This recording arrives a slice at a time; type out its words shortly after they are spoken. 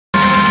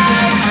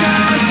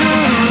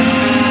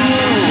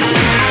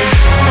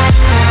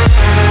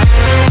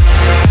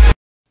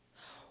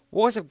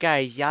What's up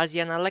guys,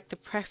 YaazR, and I'd like to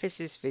preface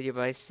this video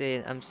by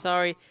saying I'm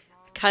sorry,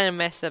 I kind of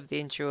messed up the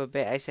intro a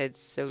bit. I said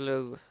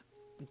solo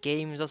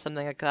games or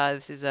something like that.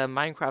 This is a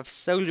Minecraft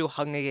solo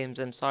Hunger Games.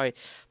 I'm sorry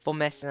for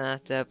messing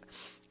that up.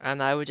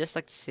 And I would just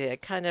like to say I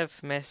kind of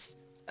messed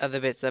other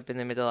bits up in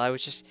the middle. I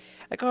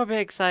got a bit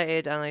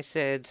excited and I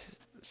said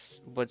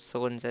wood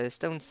sword instead of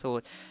stone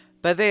sword.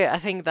 But I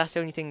think that's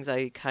the only things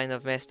I kind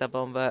of messed up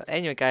on. But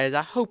anyway guys,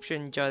 I hope you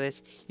enjoy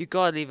this. You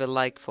gotta leave a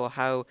like for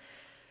how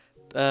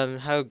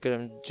good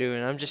I'm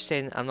doing. I'm just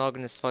saying I'm not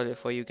gonna spoil it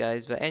for you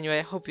guys, but anyway,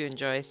 I hope you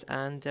enjoy this,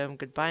 and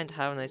goodbye and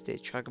have a nice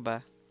day.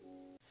 Goodbye.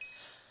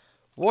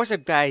 What's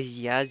up guys,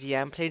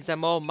 YaazR. I'm playing some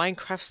more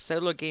Minecraft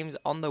solo games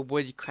on the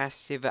Woodcraft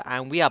server,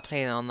 and we are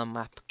playing on the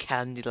map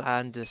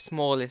Candyland, the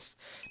smallest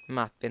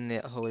map in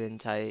the whole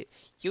entire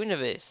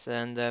universe.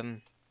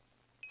 And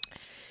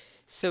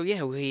so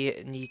yeah,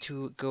 we need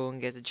to go and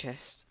get the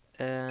chest,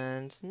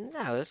 and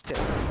now let's go.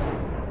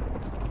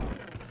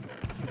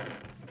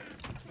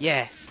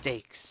 Yes,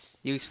 steaks.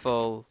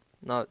 Useful.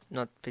 Not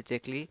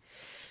particularly.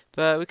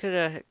 But we could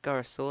have got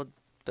a sword,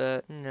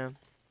 but no.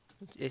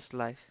 It's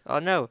life. Oh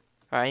no!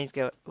 Alright, I need to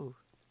go. Ooh.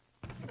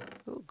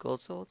 Ooh,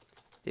 gold sword.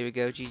 There we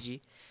go,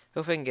 GG.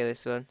 Hope I can get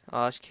this one.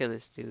 Oh, let's kill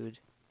this dude.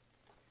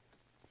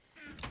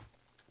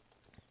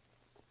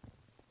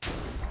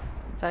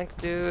 Thanks,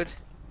 dude.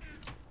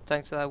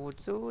 Thanks for that wood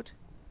sword.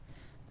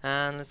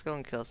 And let's go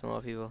and kill some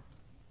more people.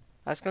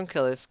 Let's go and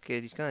kill this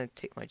kid. He's gonna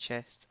take my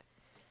chest.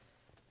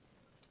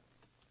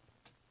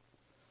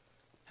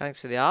 Thanks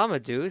for the armor,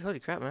 dude. Holy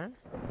crap, man.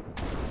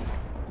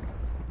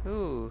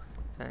 Ooh,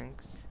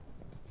 thanks.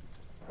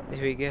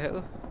 There we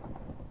go.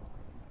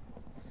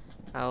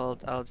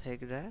 I'll take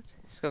that.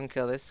 Let's go and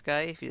kill this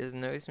guy if he doesn't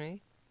notice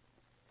me.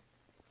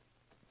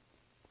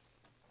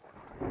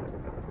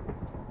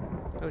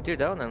 Oh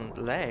dude, I want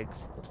them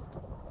legs.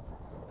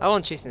 I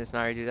want chasing this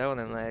Mario dude, I want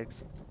them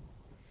legs.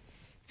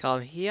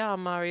 Come here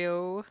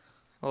Mario.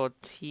 Or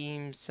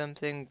Team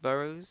something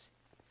Burrows.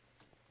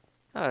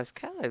 Oh, it's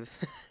Caleb.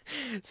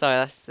 Sorry,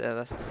 that's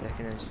the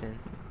second I just in.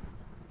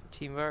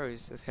 Team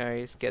Burrows.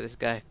 Okay, let's get this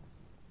guy.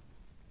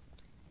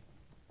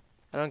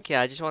 I don't care,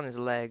 I just want his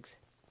legs.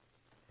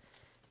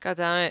 God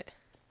damn it.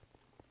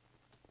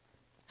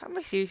 How am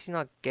I seriously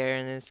not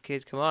getting this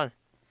kid? Come on.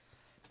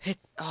 Hit.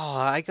 Oh,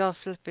 I got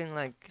flipping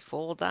like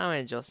 4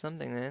 damage or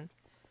something then.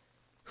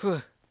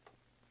 Whew.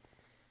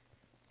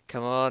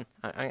 Come on.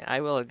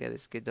 I will get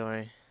this kid, don't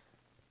worry.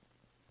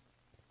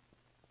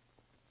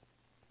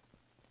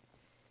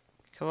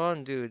 Come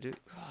on, dude.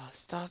 Oh,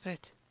 stop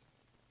it.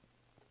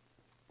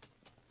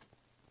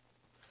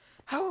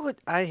 How would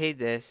I hate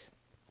this?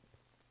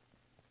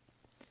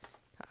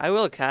 I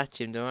will catch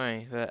him, don't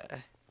worry. But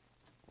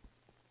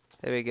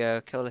there we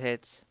go. Couple of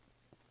hits.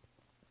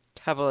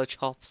 Couple of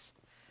chops.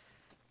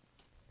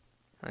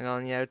 Hang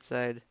on the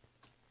outside.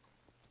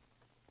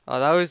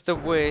 Oh, that was the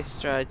worst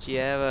strategy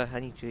ever.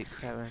 I need to eat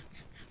crap, man.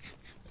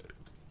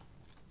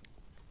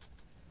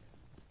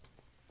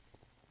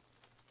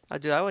 Oh,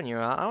 dude, I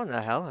want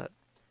that helmet.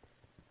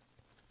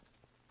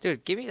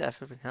 Dude, give me that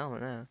flipping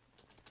helmet now.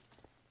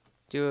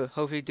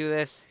 Hopefully do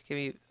this. Give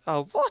me.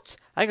 Oh, what?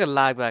 I got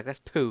lag back. That's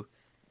poo.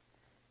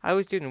 I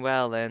was doing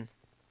well then.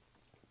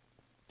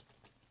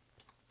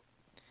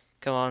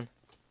 Come on.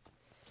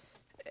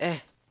 Eh.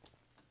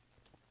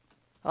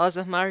 Oh, it's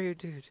a Mario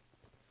dude.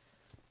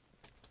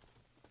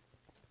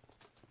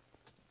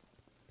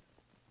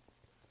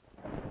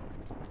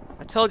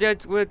 I told you I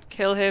would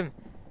kill him.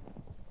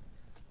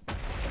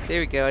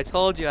 There we go. I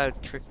told you I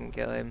would freaking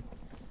kill him.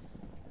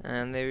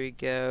 And there we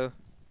go.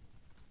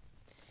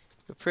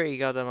 We're pretty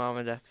goddamn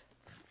armored up.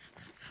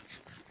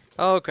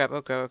 Oh crap,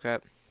 oh crap, oh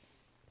crap.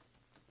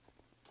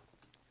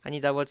 I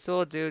need that wood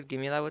sword, dude. Give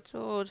me that wood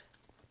sword.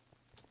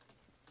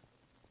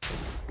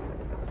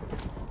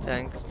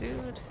 Thanks,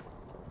 dude.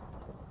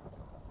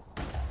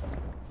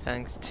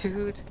 Thanks,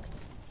 dude.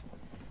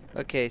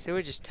 Okay, so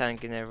we're just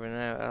tanking everyone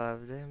out. I'll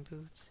have them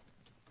boots.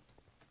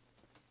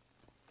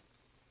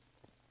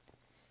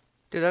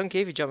 Dude, I don't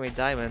care if you drop me a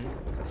diamond.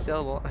 I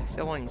still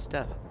want your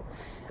stuff.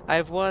 I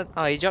have one.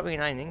 Oh, you dropped me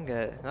an iron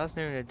ingot. That was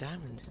not even a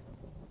diamond.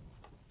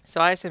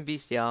 So I have some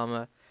beastie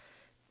armor.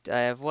 I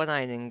have one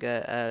iron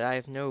ingot. I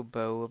have no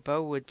bow. A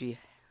bow would be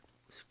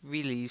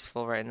really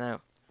useful right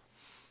now.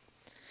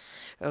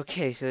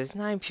 Okay, so there's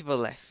 9 people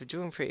left. We're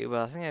doing pretty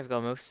well. I think I've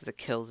got most of the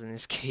kills in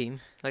this game,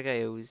 like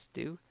I always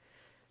do.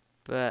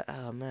 But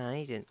oh man, I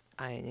need an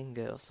iron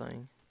ingot or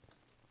something.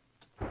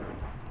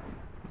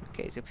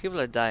 Okay, so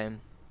people are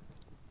dying.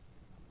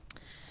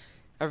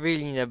 I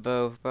really need a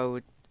bow. Bow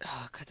would.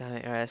 Oh god damn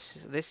it!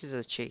 Alright, this is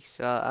a chase.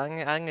 So I'm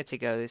gonna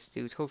take out this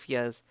dude. Hope he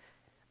has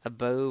a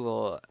bow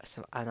or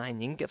an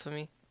iron ingot for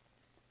me.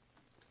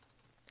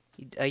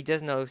 He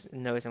does knows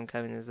I'm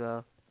coming as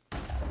well.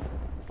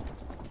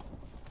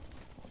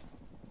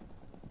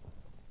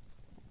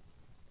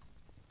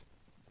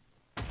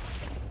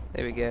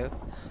 There we go.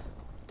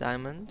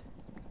 Diamond.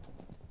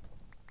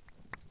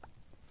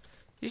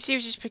 You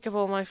seriously just pick up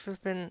all my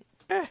flipping.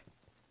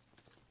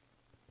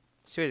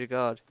 Swear to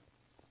God.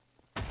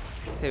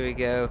 Here we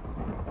go.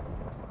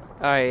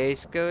 Alright,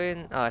 he's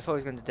going. Oh, I thought he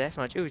was going to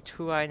deathmatch. Ooh,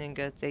 2 iron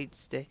ingots, 8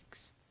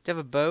 sticks. Do you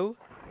have a bow?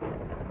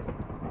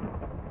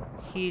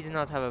 He did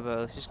not have a bow.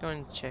 Let's just go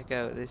and check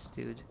out this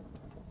dude.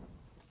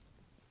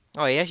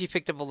 Oh, he actually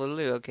picked up all the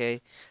loot. Okay.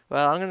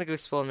 Well, I'm gonna go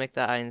spawn and make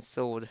that iron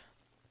sword.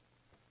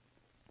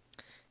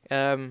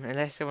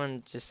 Unless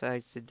someone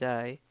decides to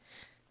die.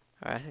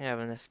 Alright, I think I have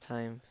enough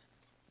time.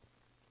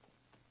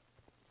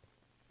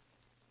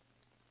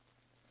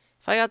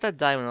 If I got that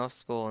diamond off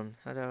spawn,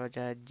 I'd have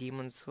a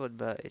demon sword,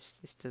 but it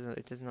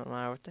does not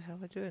matter what the hell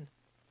I'm doing.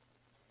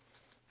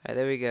 Alright,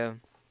 there we go.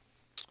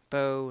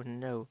 Bow,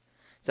 no.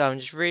 So I'm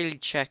just really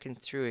checking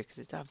through it,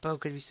 because that bow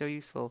could be so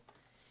useful.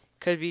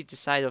 Could be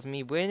decide of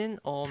me winning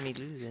or me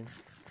losing.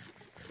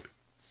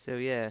 So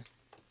yeah,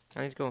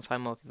 I need to go and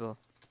find more people.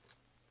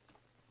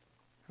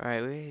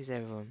 Alright, where is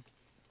everyone?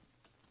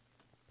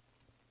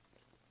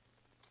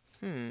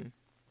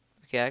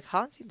 Okay, I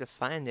can't seem to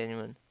find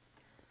anyone.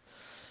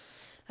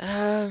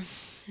 Um,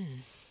 hmm.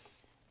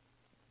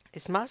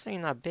 It's not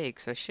something that big,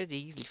 so I should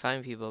easily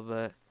find people,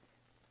 but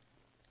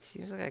it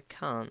seems like I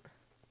can't.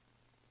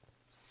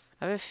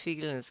 I have a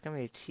feeling it's gonna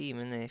be a team,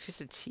 and if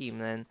it's a team,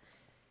 then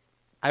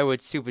I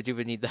would super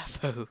duper need that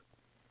bow.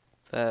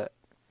 But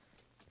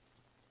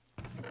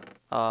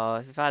oh,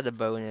 if I had a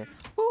bow in it,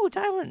 ooh,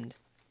 diamond!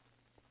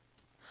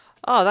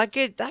 Oh, that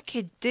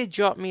kid did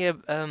drop me a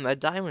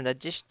diamond. I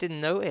just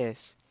didn't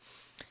notice.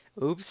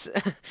 Oops.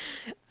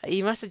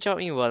 He must have dropped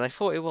me one. I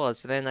thought it was,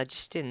 but then I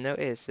just didn't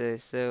notice.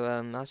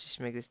 I'll just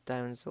make this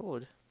diamond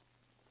sword.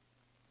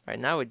 Right,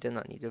 now we do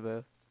not need a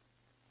bow.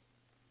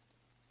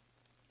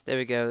 There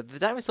we go. The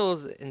diamond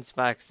sword's in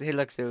specs. He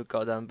looks so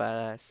goddamn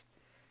badass.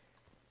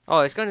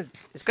 Oh, it's gonna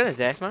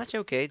deathmatch.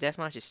 Okay,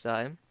 deathmatch is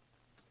time.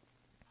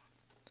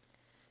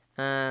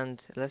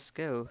 And let's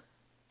go.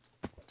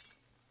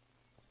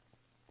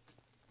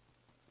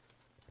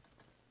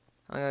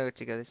 I'm gonna go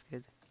to get this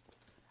kid.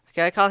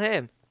 Okay, I can't hit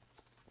him.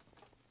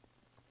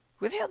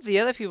 Where the hell did the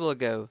other people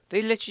go?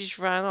 They literally just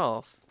ran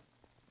off.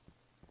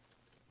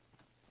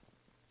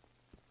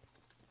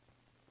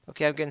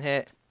 Okay, I'm getting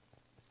hit.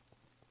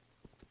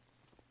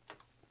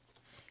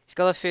 He's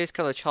got the first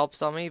couple of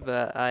chops on me,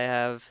 but I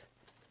have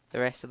the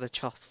rest of the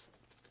chops.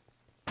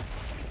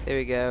 There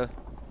we go.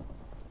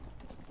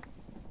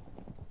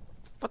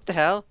 What the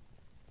hell?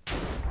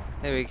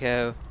 There we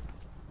go.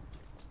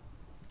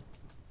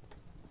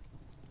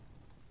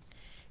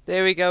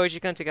 There we go, we're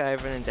just going to go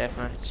over in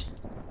deathmatch.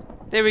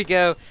 There we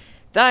go.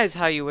 That is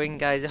how you win,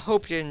 guys. I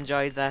hope you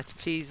enjoyed that.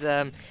 Please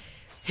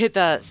hit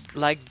that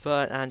like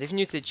button, and if you're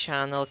new to the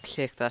channel,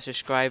 click that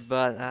subscribe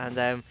button,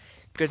 and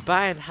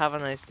goodbye and have a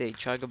nice day.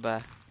 Ciao,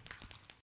 goodbye.